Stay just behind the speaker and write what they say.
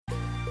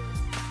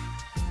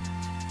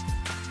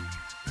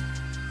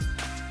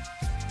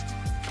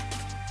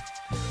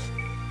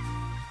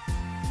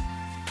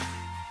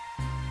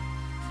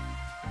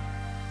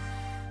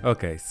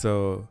Okay,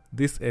 so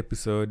this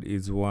episode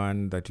is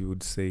one that you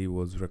would say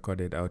was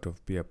recorded out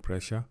of peer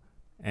pressure.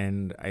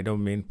 And I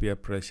don't mean peer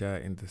pressure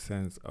in the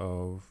sense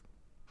of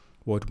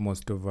what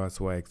most of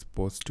us were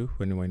exposed to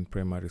when we were in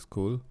primary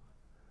school,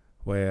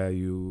 where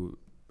you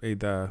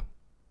either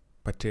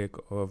partake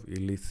of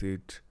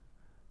illicit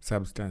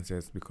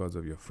substances because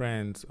of your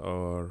friends,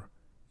 or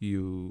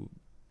you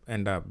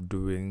end up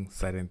doing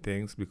certain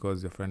things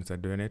because your friends are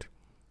doing it.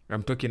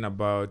 I'm talking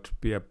about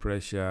peer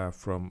pressure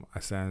from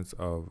a sense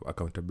of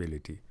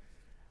accountability.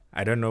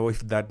 I don't know if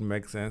that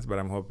makes sense, but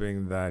I'm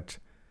hoping that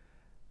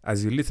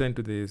as you listen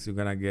to this, you're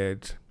going to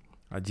get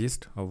a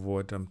gist of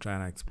what I'm trying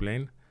to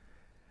explain.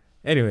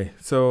 Anyway,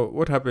 so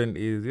what happened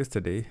is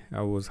yesterday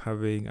I was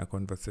having a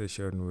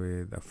conversation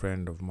with a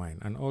friend of mine,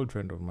 an old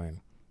friend of mine,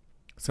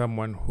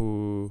 someone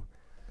who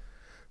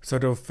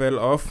sort of fell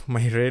off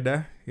my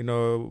radar. You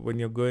know, when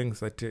you're going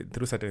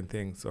through certain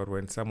things, or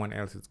when someone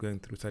else is going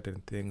through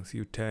certain things,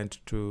 you tend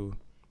to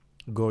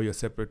go your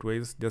separate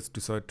ways just to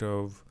sort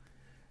of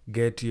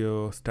get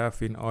your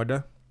stuff in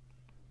order.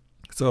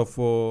 So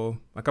for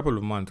a couple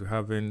of months, we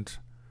haven't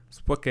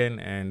spoken,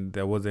 and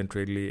there wasn't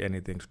really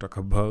anything to talk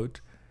about.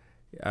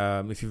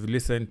 If you've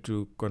listened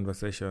to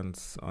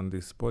conversations on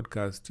this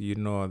podcast, you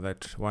know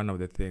that one of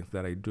the things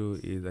that I do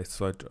is I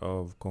sort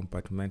of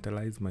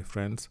compartmentalize my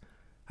friends.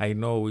 I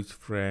know which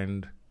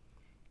friend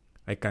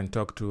I can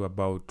talk to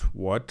about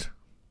what,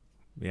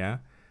 yeah.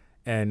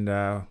 And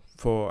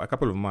for a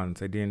couple of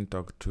months, I didn't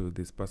talk to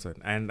this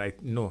person. And I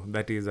know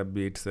that is a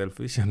bit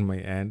selfish on my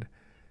end,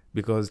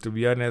 because to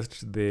be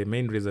honest, the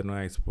main reason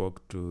why I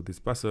spoke to this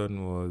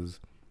person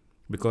was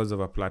because of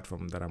a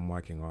platform that I'm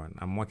working on.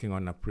 I'm working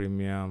on a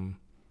premium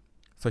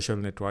social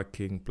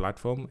networking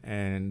platform,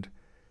 and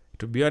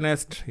to be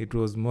honest, it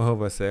was more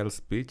of a sales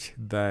pitch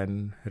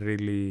than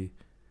really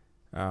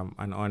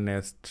an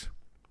honest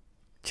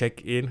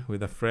check-in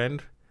with a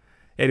friend.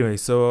 Anyway,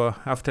 so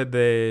after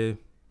the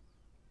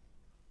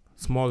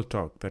small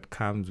talk that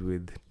comes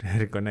with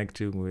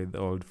reconnecting with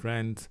old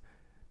friends,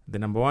 the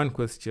number one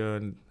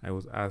question I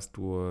was asked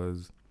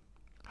was,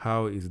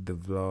 how is the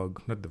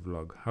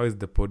how is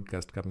the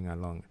podcast coming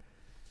along?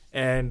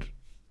 And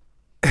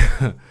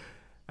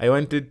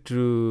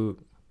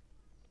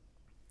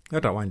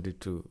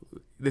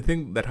the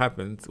thing that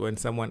happens when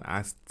someone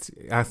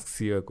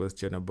asks you a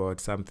question about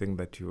something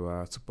that you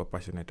are super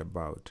passionate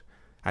about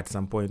at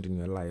some point in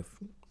your life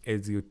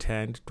is you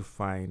tend to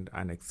find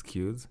an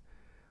excuse,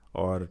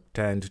 or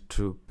tend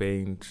to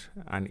paint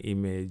an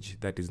image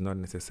that is not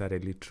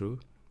necessarily true.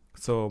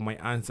 So my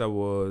answer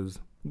was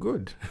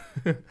good.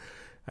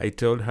 I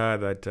told her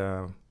that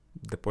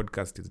the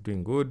podcast is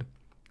doing good,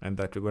 and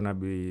that we're going to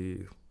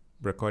be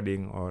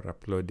recording or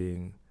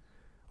uploading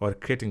or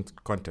creating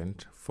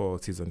content for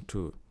season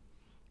 2.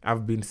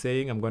 I've been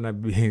saying I'm going to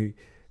be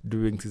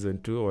doing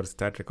season 2 or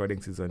start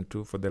recording season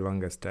 2 for the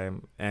longest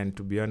time. And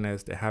to be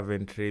honest, I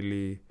haven't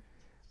really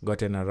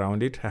gotten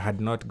around it. I had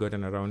not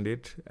gotten around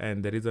it.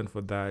 And the reason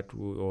for that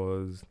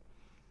was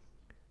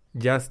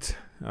just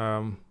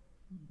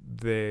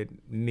the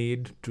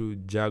need to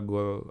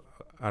juggle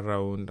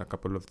around a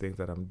couple of things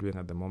that I'm doing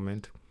at the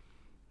moment.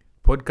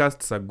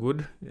 Podcasts are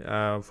good.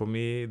 For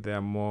me, they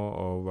are more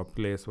of a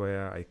place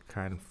where I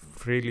can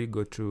freely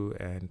go to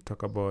and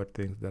talk about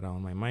things that are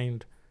on my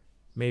mind,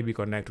 maybe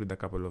connect with a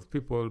couple of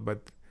people,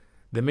 but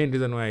the main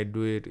reason why I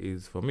do it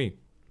is for me.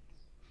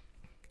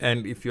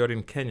 And if you're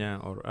in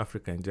Kenya or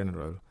Africa in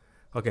general,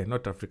 okay,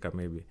 not Africa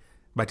maybe,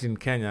 but in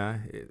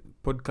Kenya,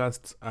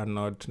 podcasts are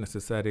not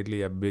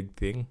necessarily a big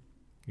thing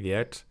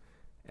yet.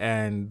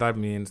 And that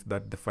means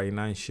that the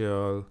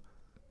financial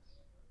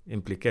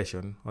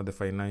implication or the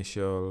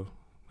financial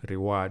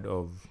reward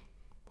of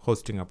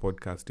hosting a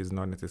podcast is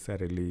not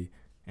necessarily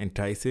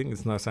enticing.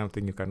 It's not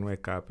something you can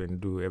wake up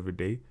and do every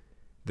day.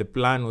 The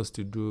plan was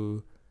to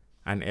do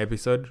an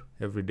episode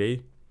every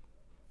day.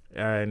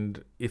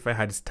 And if I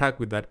had stuck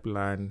with that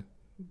plan,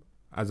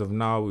 as of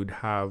now, we'd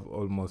have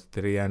almost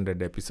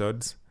 300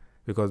 episodes,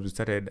 because we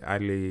started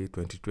early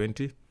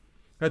 2020.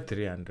 Not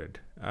 300.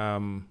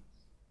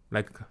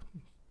 Like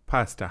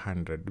past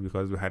 100,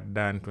 because we had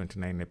done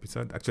 29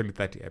 episodes, actually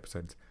 30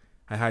 episodes.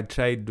 I had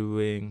tried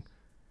doing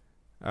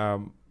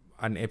an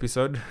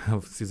episode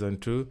of season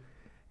 2.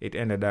 It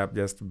ended up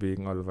just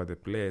being all over the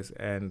place,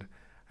 and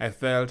I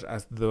felt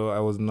as though I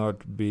was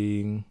not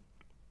being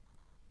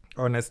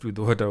honest with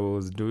what I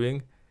was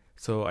doing.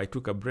 So I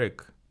took a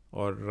break,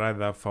 or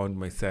rather found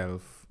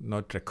myself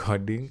not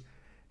recording,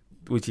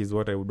 which is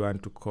what I would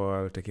want to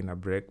call taking a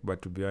break.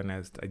 But to be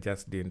honest, I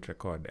just didn't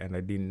record, and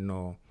I didn't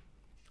know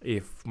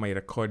if my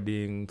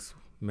recordings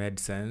made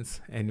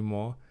sense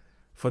anymore.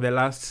 For the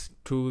last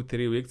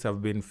 2-3 weeks,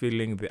 I've been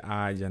feeling the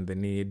urge and the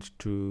need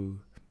to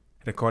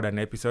record an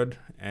episode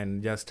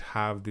and just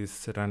have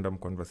these random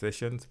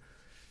conversations.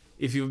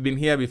 If you've been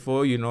here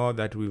before, you know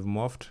that we've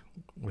morphed.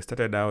 We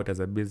started out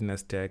as a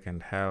business, tech,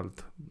 and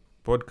health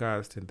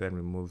podcast, and then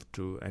we moved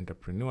to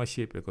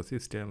entrepreneurship,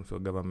 ecosystem, so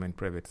government,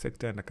 private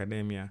sector, and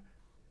academia.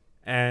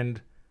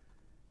 And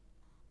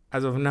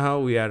as of now,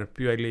 we are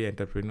purely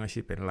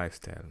entrepreneurship and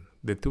lifestyle.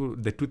 The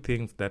two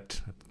things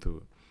that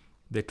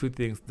the two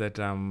things that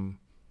I'm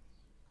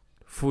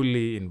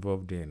fully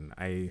involved in.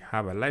 I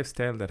have a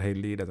lifestyle that I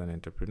lead as an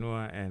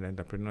entrepreneur, and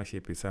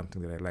entrepreneurship is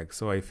something that I like.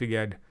 So I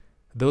figured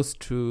those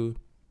two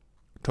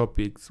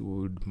topics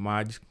would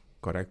merge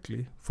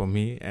correctly for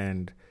me,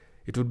 and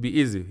it would be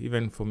easy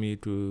even for me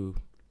to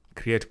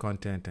create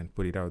content and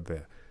put it out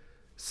there.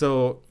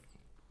 So,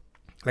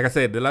 like I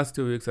said, the last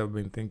 2 weeks I've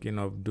been thinking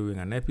of doing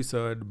an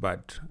episode,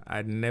 but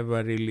I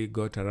never really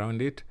got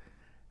around it.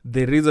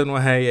 The reason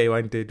why I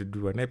wanted to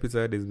do an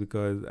episode is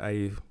because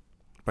I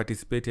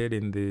participated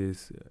in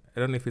this, I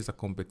don't know if it's a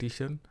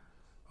competition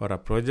or a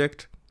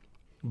project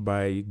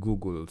by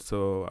Google.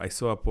 So I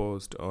saw a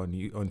post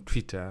on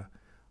Twitter,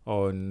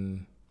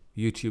 on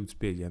YouTube's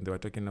page, and they were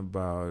talking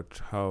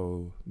about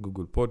how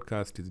Google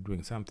Podcast is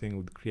doing something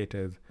with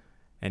creators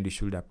and you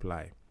should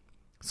apply.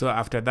 So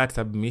after that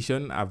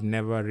submission, I've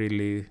never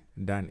really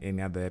done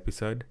any other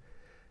episode.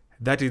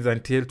 That is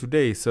until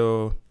today.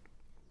 So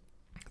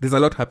there's a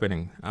lot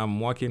happening. I'm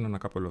working on a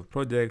couple of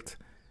projects.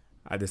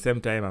 At the same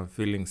time, I'm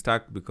feeling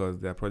stuck because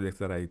there are projects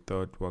that I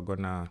thought were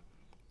gonna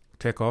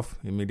take off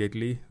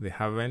immediately. They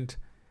haven't.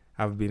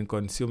 I've been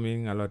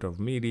consuming a lot of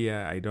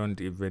media. I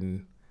don't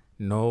even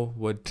know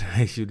what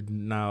I should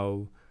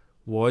now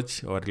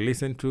watch or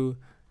listen to.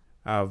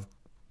 I've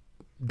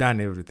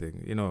done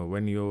everything. You know,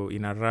 when you're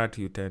in a rut,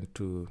 you tend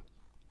to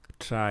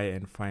try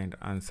and find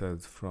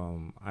answers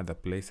from other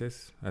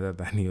places other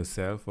than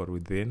yourself or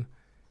within.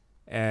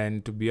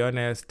 And to be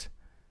honest,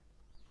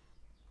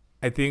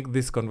 I think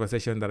this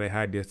conversation that I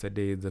had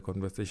yesterday is a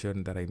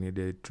conversation that I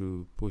needed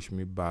to push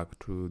me back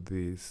to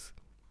this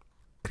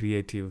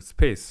creative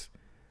space.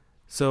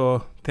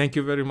 So thank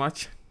you very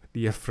much,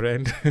 dear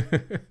friend.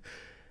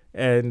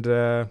 And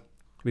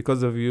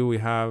because of you, we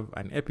have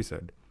an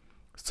episode.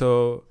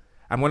 So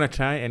I'm going to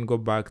try and go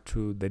back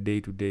to the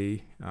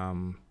day-to-day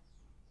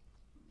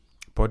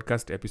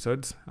podcast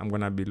episodes. I'm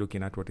going to be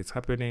looking at what is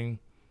happening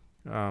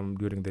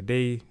during the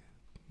day,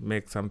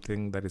 make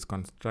something that is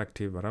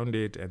constructive around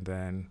it, and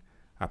then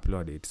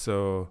upload it.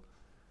 So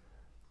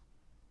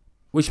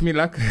wish me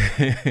luck.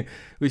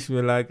 Wish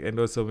me luck, and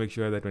also make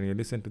sure that when you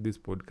listen to this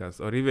podcast,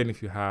 or even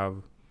if you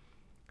have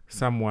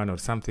someone or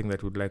something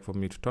that would like for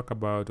me to talk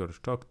about or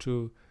to talk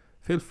to,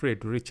 feel free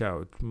to reach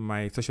out.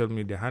 My social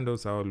media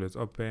handles are always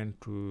open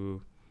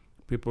to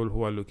people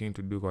who are looking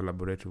to do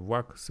collaborative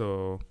work.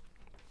 So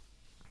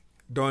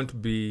don't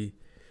be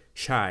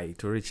shy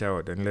to reach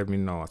out and let me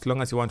know. As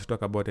long as you want to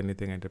talk about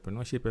anything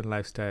entrepreneurship and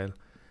lifestyle,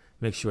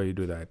 make sure you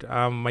do that.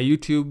 My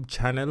YouTube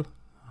channel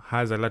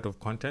has a lot of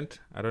content.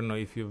 I don't know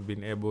if you've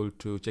been able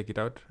to check it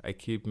out. I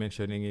keep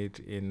mentioning it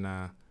in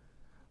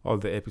all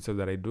the episodes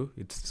that I do.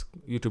 It's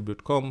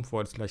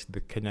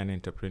youtube.com/The Kenyan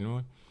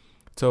Entrepreneur.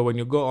 So when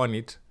you go on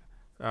it,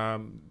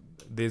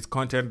 there's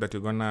content that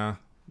you're gonna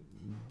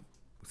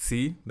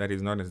see that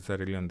is not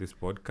necessarily on this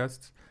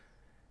podcast.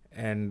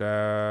 And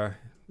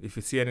if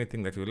you see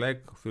anything that you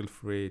like, feel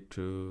free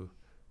to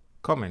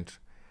comment.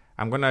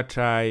 I'm gonna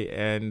try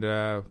and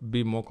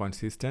be more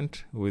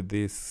consistent with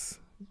this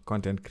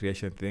content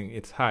creation thing.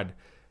 It's hard,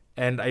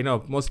 and I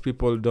know most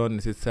people don't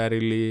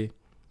necessarily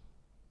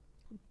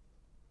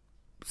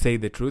say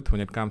the truth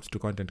when it comes to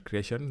content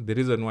creation. The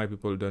reason why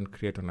people don't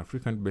create on a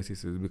frequent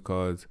basis is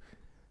because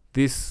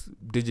these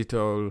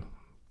digital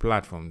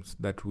platforms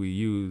that we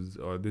use,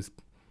 or these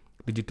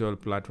digital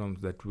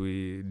platforms that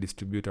we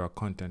distribute our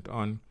content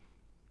on,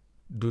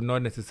 do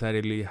not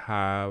necessarily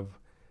have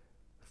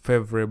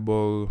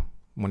favorable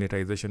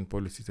monetization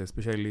policies,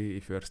 especially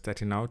if you're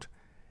starting out.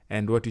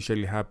 And what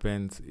usually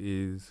happens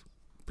is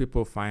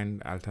people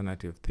find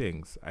alternative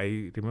things.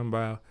 I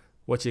remember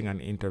watching an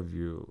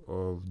interview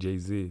of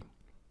Jay-Z,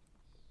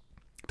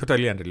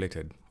 totally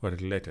unrelated or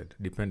related,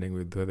 depending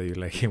with whether you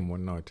like him or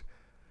not.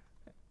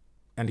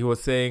 And he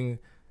was saying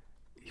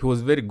he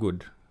was very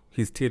good.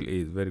 He still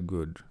is very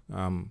good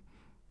when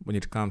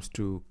it comes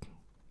to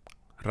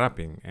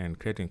rapping and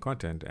creating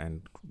content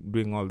and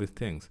doing all these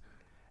things.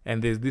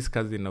 And there's this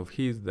cousin of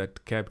his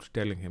that kept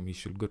telling him he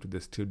should go to the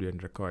studio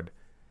and record.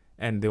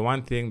 And the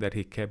one thing that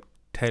he kept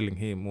telling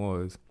him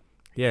was,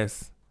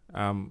 yes,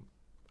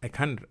 I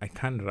can't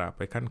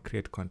rap, I can't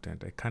create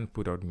content, I can't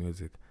put out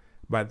music.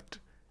 But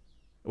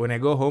when I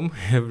go home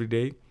every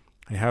day,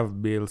 I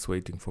have bills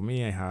waiting for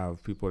me. I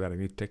have people that I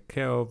need to take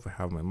care of. I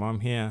have my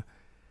mom here.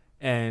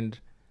 And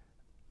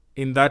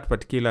in that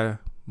particular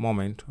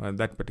moment, or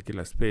that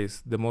particular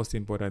space, the most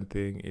important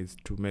thing is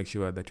to make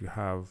sure that you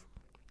have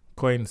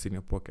coins in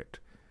your pocket.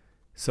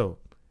 So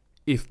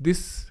if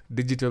these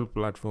digital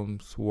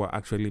platforms were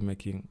actually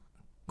making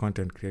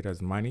content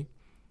creators money,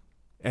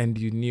 and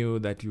you knew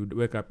that you'd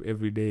wake up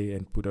every day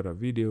and put out a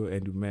video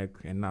and you make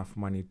enough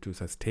money to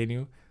sustain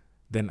you,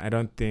 then I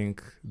don't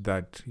think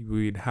that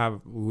we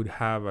would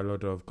have a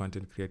lot of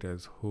content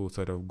creators who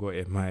sort of go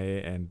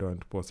MIA and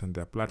don't post on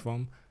their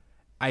platform.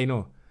 I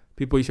know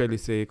people usually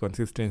say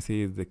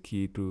consistency is the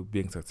key to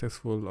being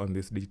successful on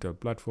these digital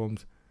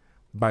platforms,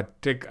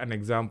 but take an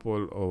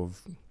example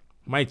of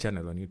my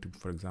channel on YouTube,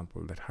 for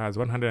example, that has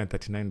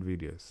 139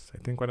 videos. I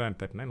think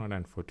 139,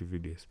 140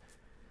 videos.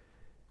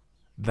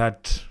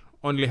 That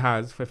only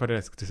has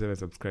 567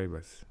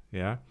 subscribers.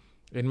 Yeah.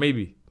 And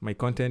maybe my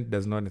content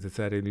does not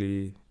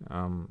necessarily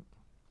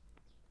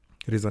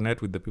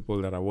resonate with the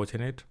people that are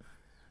watching it.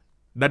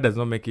 That does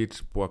not make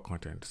it poor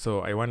content. So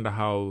I wonder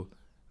how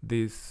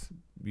this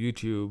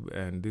YouTube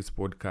and this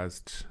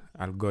podcast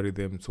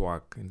algorithms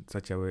work in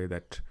such a way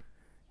that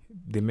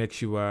they make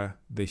sure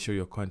they show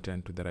your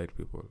content to the right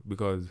people.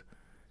 Because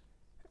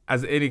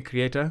as any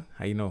creator,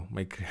 I know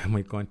my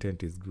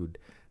content is good.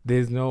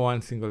 There's no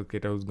one single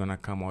creator who's gonna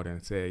come out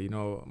and say,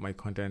 my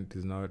content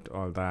is not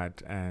all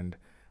that, and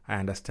I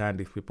understand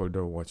if people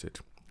don't watch it.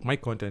 My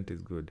content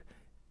is good.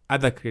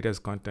 Other creators'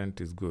 content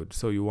is good.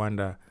 So you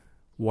wonder,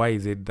 why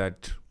is it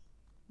that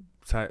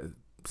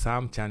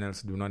some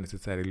channels do not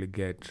necessarily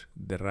get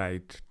the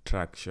right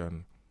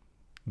traction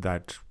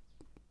that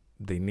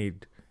they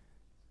need?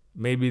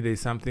 Maybe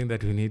there's something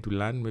that we need to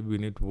learn. Maybe we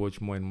need to watch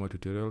more and more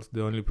tutorials.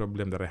 The only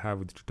problem that I have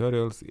with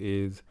tutorials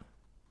is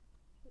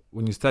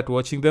when you start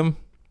watching them,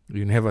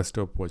 you never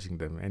stop watching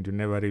them, and you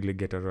never really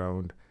get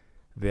around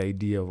the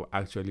idea of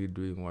actually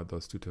doing what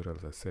those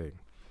tutorials are saying.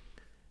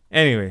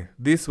 Anyway,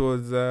 this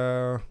was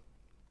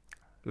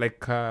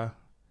like a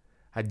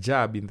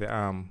jab in the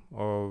arm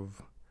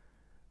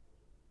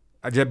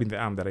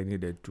that I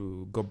needed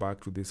to go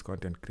back to these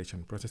content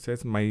creation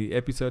processes. My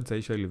episodes are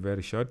usually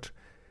very short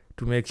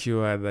to make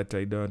sure that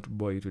I don't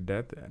bore you to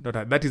death.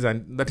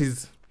 That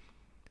is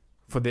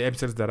for the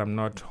episodes that I'm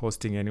not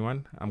hosting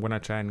anyone. I'm going to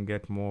try and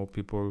get more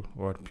people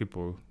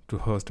to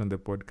host on the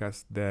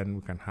podcast. Then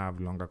we can have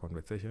longer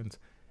conversations.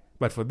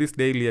 But for these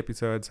daily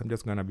episodes, I'm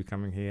just going to be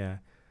coming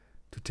here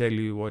to tell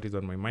you what is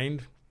on my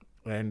mind,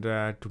 and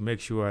to make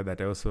sure that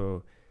I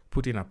also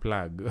put in a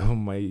plug on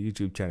my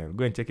YouTube channel.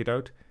 Go and check it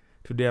out.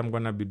 Today I'm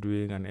going to be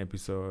doing an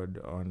episode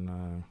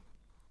on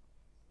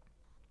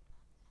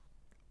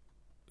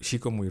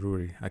Shiko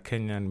Muiruri, a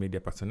Kenyan media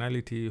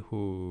personality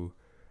who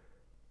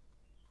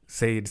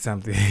said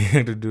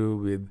something to do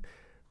with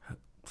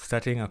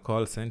starting a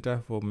call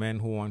center for men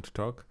who want to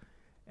talk.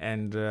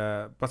 And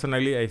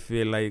personally, I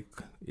feel like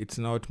it's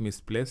not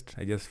misplaced.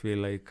 I just feel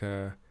like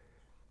her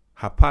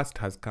past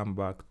has come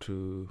back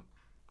to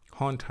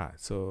haunt her.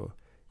 So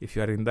if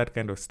you are in that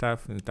kind of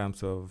stuff in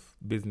terms of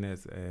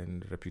business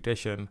and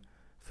reputation,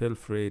 feel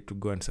free to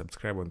go and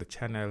subscribe on the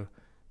channel.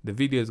 The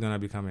video is going to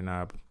be coming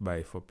up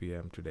by 4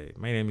 p.m. today.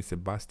 My name is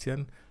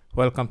Sebastian.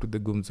 Welcome to the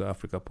Gumzo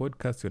Africa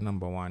podcast, your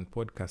number one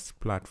podcast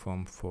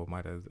platform for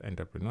matters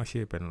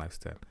entrepreneurship and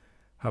lifestyle.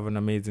 Have an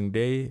amazing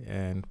day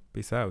and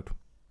peace out.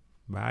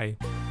 Bye.